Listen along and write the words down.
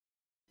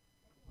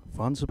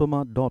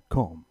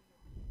fundsupermart.com.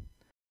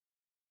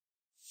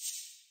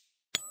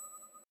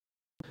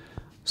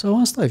 So I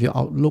want to start with your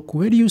outlook.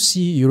 Where do you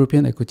see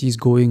European equities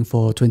going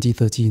for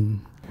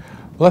 2013?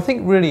 Well, I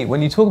think really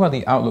when you talk about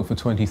the outlook for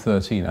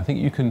 2013, I think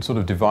you can sort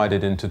of divide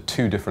it into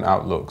two different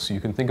outlooks. You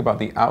can think about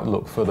the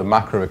outlook for the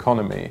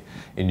macroeconomy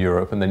in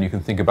Europe, and then you can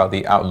think about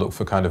the outlook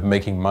for kind of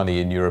making money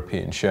in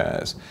European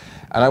shares.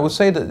 And I would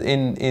say that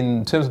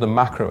in terms of the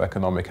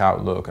macroeconomic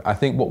outlook, I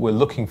think what we're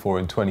looking for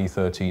in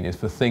 2013 is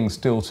for things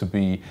still to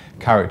be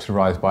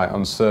characterized by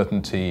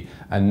uncertainty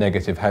and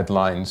negative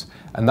headlines.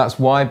 And that's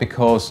why,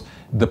 because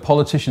the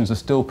politicians are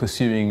still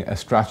pursuing a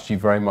strategy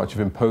very much of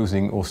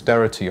imposing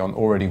austerity on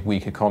already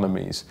weak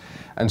economies.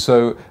 And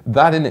so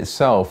that in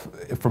itself,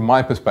 from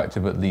my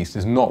perspective at least,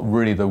 is not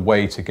really the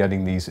way to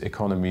getting these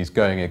economies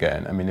going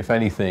again. I mean, if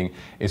anything,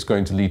 it's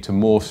going to lead to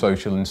more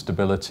social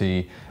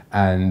instability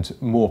and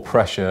more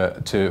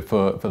pressure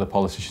for the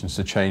politicians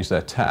to change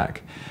their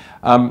tack.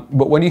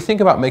 But when you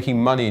think about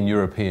making money in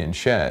European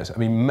shares, I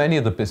mean, many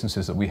of the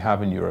businesses that we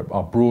have in Europe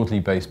are broadly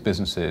based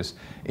businesses,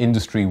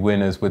 industry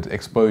winners with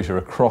exposure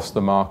across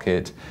the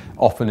market,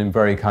 often in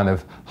very kind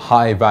of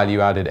high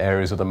value added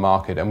areas of the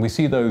market. And we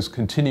see those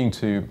continuing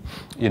to,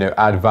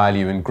 add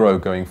value and grow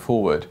going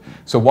forward.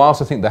 So whilst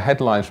I think the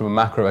headlines from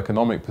a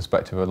macroeconomic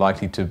perspective are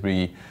likely to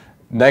be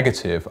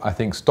negative, I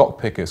think stock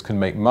pickers can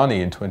make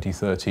money in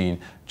 2013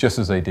 just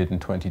as they did in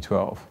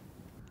 2012.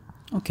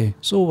 Okay,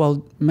 so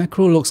while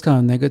macro looks kind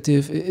of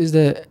negative, is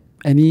there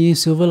any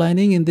silver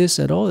lining in this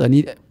at all?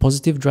 Any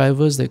positive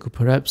drivers that could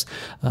perhaps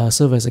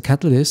serve as a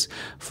catalyst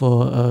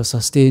for a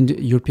sustained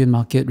European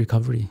market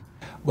recovery?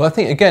 Well, I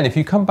think, again, if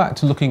you come back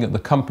to looking at the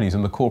companies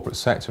and the corporate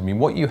sector, I mean,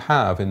 what you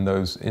have in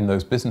those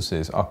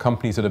businesses are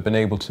companies that have been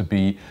able to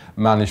be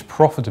managed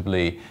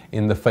profitably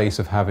in the face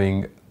of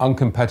having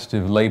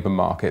uncompetitive labour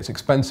markets,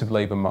 expensive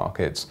labour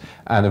markets,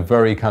 and a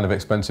very kind of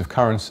expensive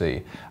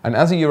currency. And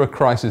as the euro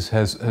crisis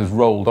has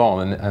rolled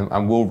on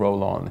and will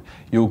roll on,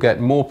 you'll get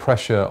more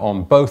pressure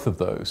on both of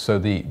those. So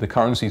the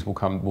currencies will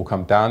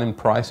come down in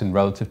price in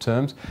relative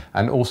terms,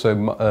 and also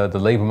the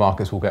labour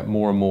markets will get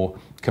more and more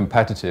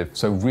competitive,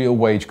 so real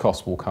wage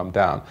costs will come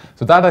down.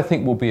 So that, I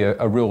think, will be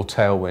a real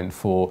tailwind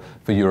for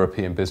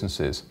European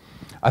businesses.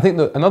 I think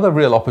that another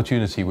real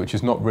opportunity, which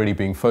is not really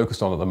being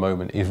focused on at the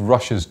moment, is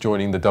Russia's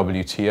joining the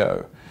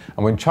WTO.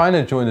 And when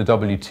China joined the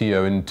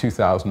WTO in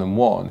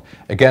 2001,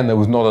 again, there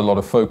was not a lot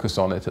of focus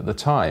on it at the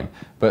time.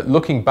 But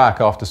looking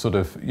back after sort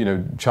of,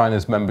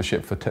 China's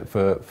membership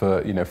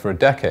for a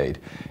decade,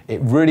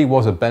 it really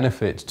was a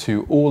benefit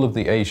to all of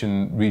the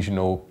Asian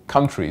regional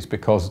countries,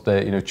 because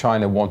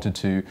China wanted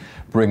to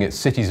bring its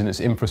cities and its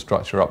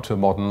infrastructure up to a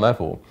modern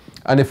level.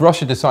 And if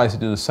Russia decides to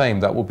do the same,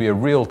 that will be a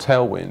real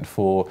tailwind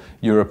for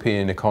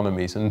European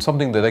economies, and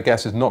something that I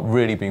guess is not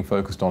really being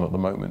focused on at the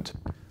moment.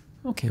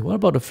 Okay, what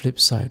about the flip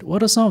side?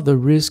 What are some of the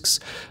risks?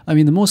 I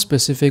mean, the most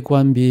specific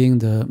one being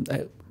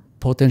the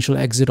potential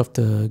exit of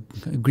the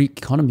Greek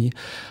economy.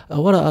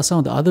 What are some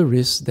of the other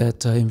risks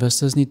that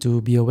investors need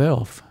to be aware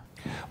of?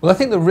 Well, I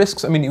think the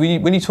risks, I mean,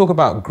 when you talk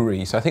about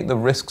Greece, I think the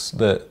risks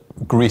that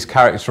Greece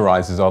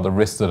characterizes are the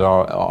risks that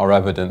are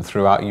evident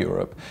throughout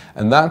Europe.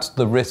 And that's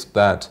the risk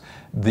that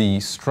the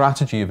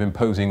strategy of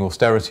imposing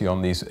austerity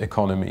on these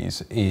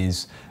economies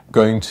is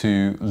going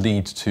to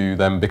lead to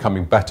them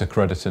becoming better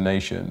creditor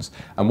nations.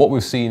 And what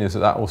we've seen is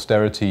that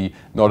austerity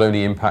not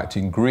only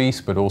impacting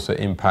Greece, but also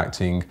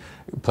impacting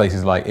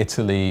places like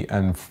Italy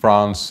and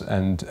France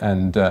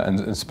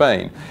and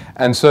Spain.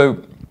 And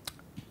so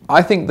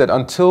I think that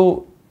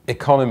until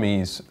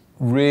economies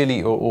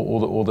really,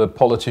 or the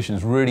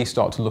politicians really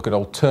start to look at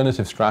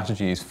alternative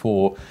strategies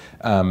for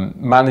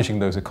managing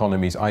those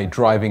economies, i.e.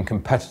 driving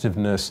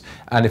competitiveness,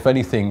 and if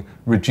anything,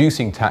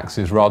 reducing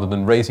taxes rather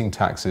than raising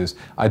taxes,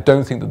 I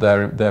don't think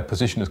that their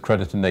position as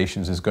creditor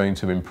nations is going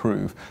to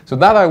improve. So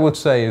that, I would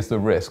say, is the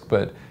risk.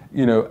 But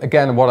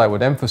again, what I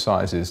would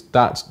emphasize is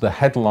that's the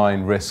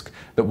headline risk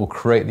that will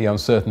create the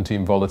uncertainty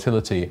and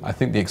volatility. I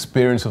think the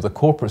experience of the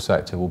corporate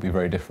sector will be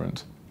very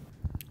different.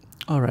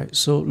 All right,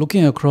 so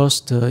looking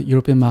across the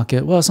European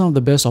market, what are some of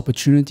the best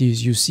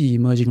opportunities you see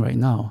emerging right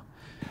now?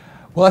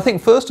 Well, I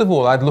think first of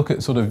all, I'd look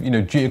at sort of,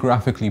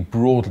 geographically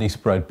broadly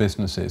spread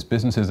businesses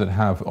that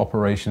have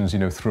operations,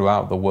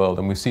 throughout the world.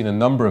 And we've seen a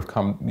number of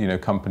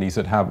companies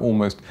that have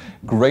almost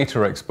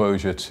greater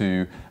exposure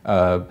to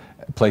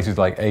places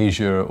like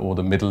Asia or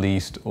the Middle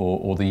East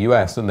or the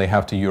US than they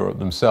have to Europe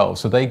themselves.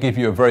 So they give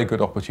you a very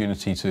good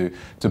opportunity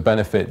to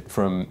benefit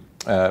from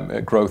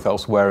growth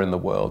elsewhere in the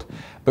world.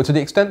 But to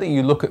the extent that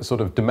you look at sort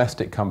of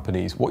domestic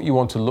companies, what you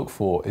want to look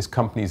for is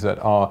companies that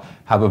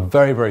have a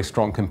very, very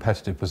strong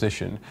competitive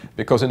position,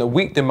 because in a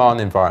weak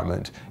demand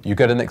environment, you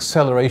get an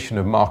acceleration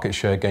of market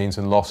share gains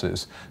and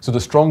losses. So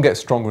the strong get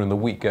stronger and the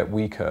weak get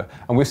weaker.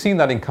 And we've seen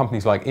that in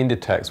companies like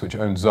Inditex, which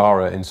owns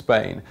Zara in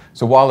Spain.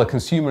 So while the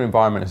consumer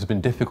environment has been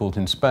difficult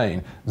in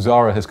Spain,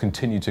 Zara has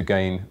continued to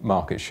gain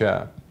market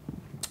share.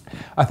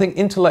 I think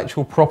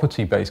intellectual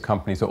property-based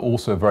companies are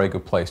also a very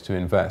good place to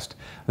invest.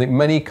 I think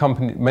many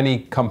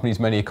companies,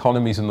 many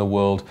economies in the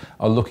world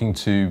are looking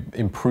to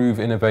improve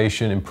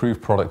innovation,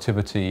 improve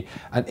productivity,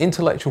 and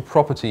intellectual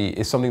property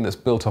is something that's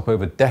built up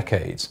over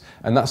decades,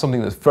 and that's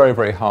something that's very,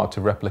 very hard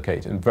to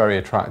replicate and very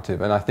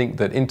attractive. And I think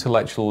that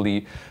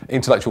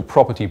intellectual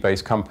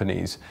property-based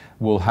companies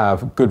will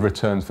have good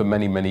returns for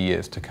many, many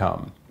years to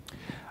come.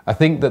 I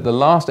think that the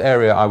last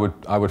area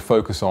I would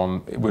focus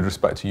on with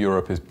respect to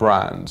Europe is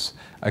brands.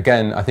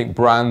 Again, I think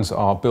brands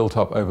are built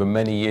up over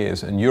many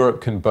years, and Europe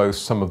can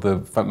boast some of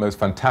the most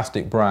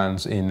fantastic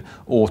brands in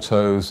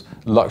autos,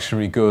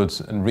 luxury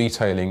goods and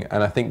retailing,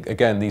 and I think,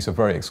 again, these are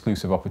very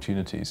exclusive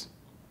opportunities.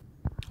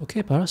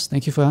 Okay, Paras,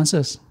 thank you for your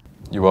answers.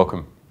 You're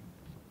welcome.